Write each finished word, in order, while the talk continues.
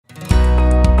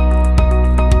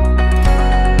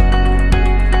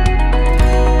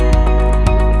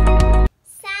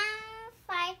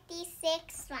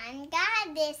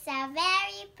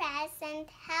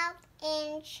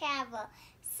travel.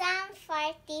 Psalm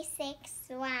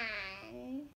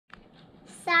 46:1.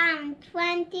 Psalm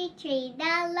 23.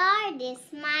 The Lord is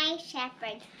my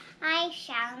shepherd, I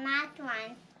shall not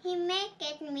want. He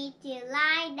maketh me to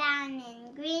lie down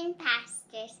in green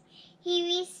pastures.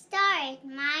 He restoreth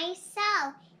my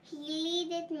soul. He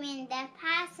leadeth me in the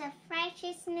paths of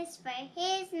righteousness for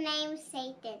his name's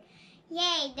sake.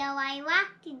 Yea, though I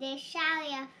walk through the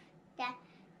valley of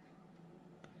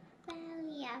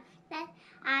death,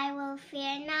 I will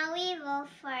fear no evil,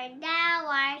 for thou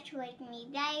art with me.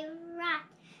 Thy rod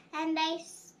and thy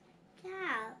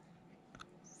staff,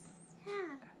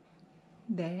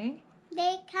 They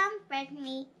comfort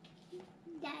me.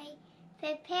 Thy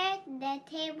prepared the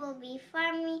table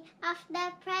before me of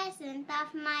the presence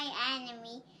of my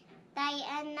enemy. Thy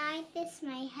anointest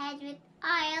my head with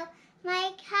oil,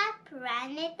 my cup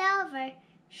runneth over.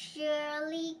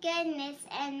 Surely goodness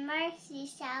and mercy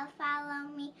shall follow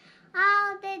me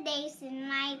all the days in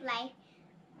my life.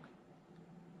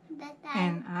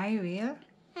 and I will.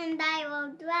 And I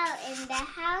will dwell in the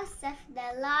house of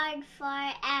the Lord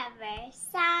forever.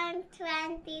 Psalm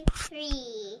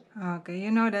 23. Okay,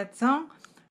 you know that song?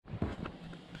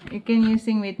 Can you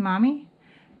sing with mommy?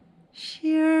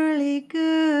 Surely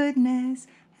goodness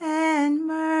and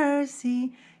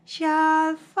mercy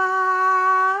shall follow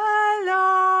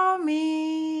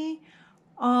me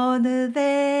all the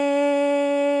days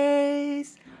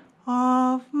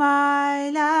of my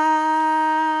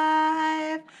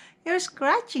life. You're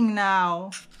scratching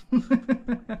now.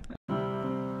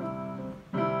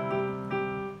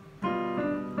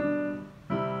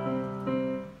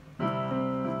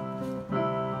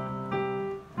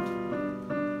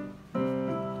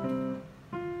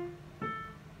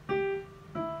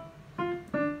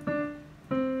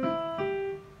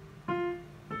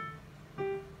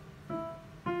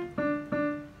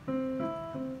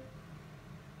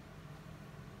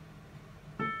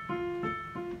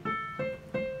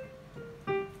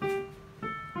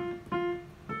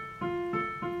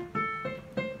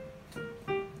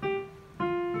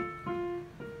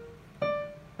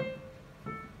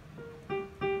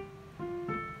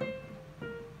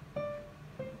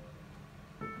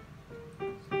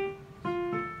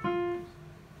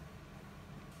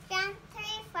 John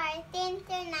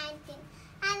 3:14-19.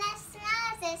 And as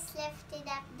Moses lifted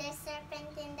up the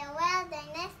serpent in the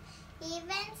wilderness,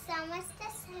 even so must the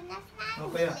Son of Man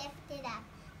be lifted up,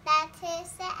 that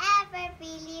whosoever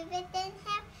believeth in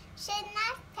him should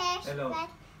not perish but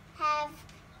have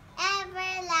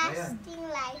everlasting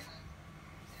life.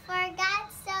 For God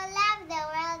so loved the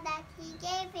world that he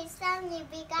gave his only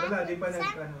begotten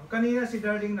Son, Kanina si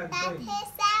Darling that nag-join.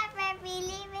 whosoever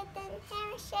believeth in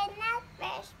him should not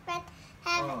perish but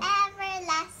have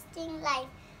everlasting life.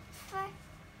 For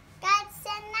God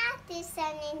sent not his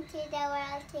Son into the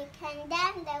world to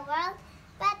condemn the world,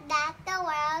 but that the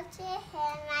world through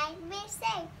him might be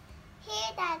saved. He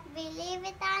that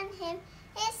believeth on him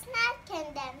is not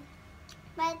condemned,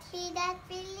 but he that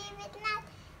believeth not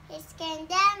is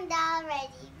condemned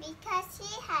already, because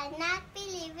he had not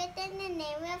believed in the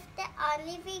name of the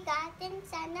only begotten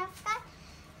Son of God.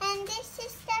 And this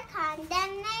is the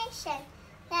condemnation,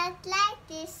 that light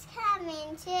is come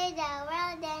into the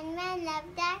world, and men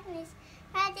love darkness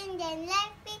rather than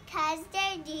light, because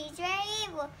their deeds were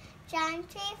evil. John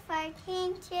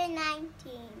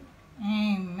 3:14-19.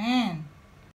 Amen.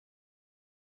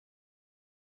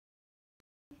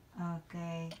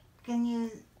 Okay. Can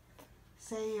you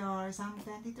say your Psalm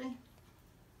 23?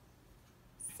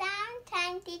 Psalm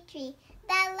 23.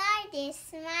 The Lord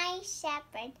is my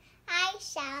shepherd, I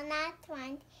shall not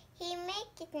want. He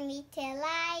maketh me to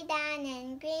lie down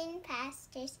in green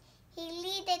pastures. He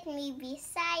leadeth me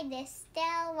beside the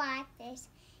still waters.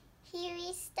 He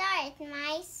restoreth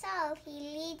my soul. He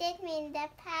leadeth me in the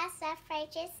paths of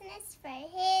righteousness for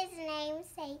his name's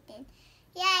sake.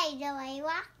 Yea, though I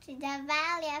walk through the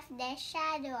valley of the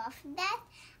shadow of death,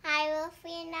 I will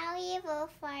fear no evil,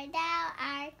 for thou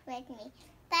art with me.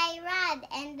 Thy rod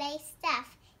and thy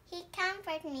staff, he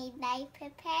comfort me. Thy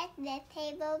prepared the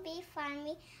table before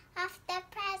me of the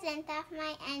presence of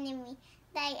my enemy.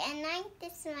 Thy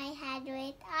anointest my head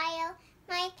with oil,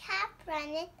 my cup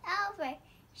runneth over.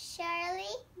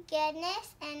 Surely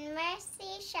goodness and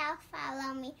mercy shall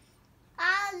follow me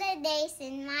all the days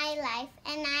in my life,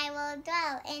 and I will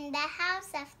dwell in the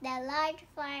house of the Lord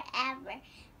forever.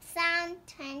 Psalm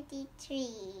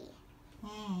 23.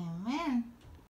 Amen.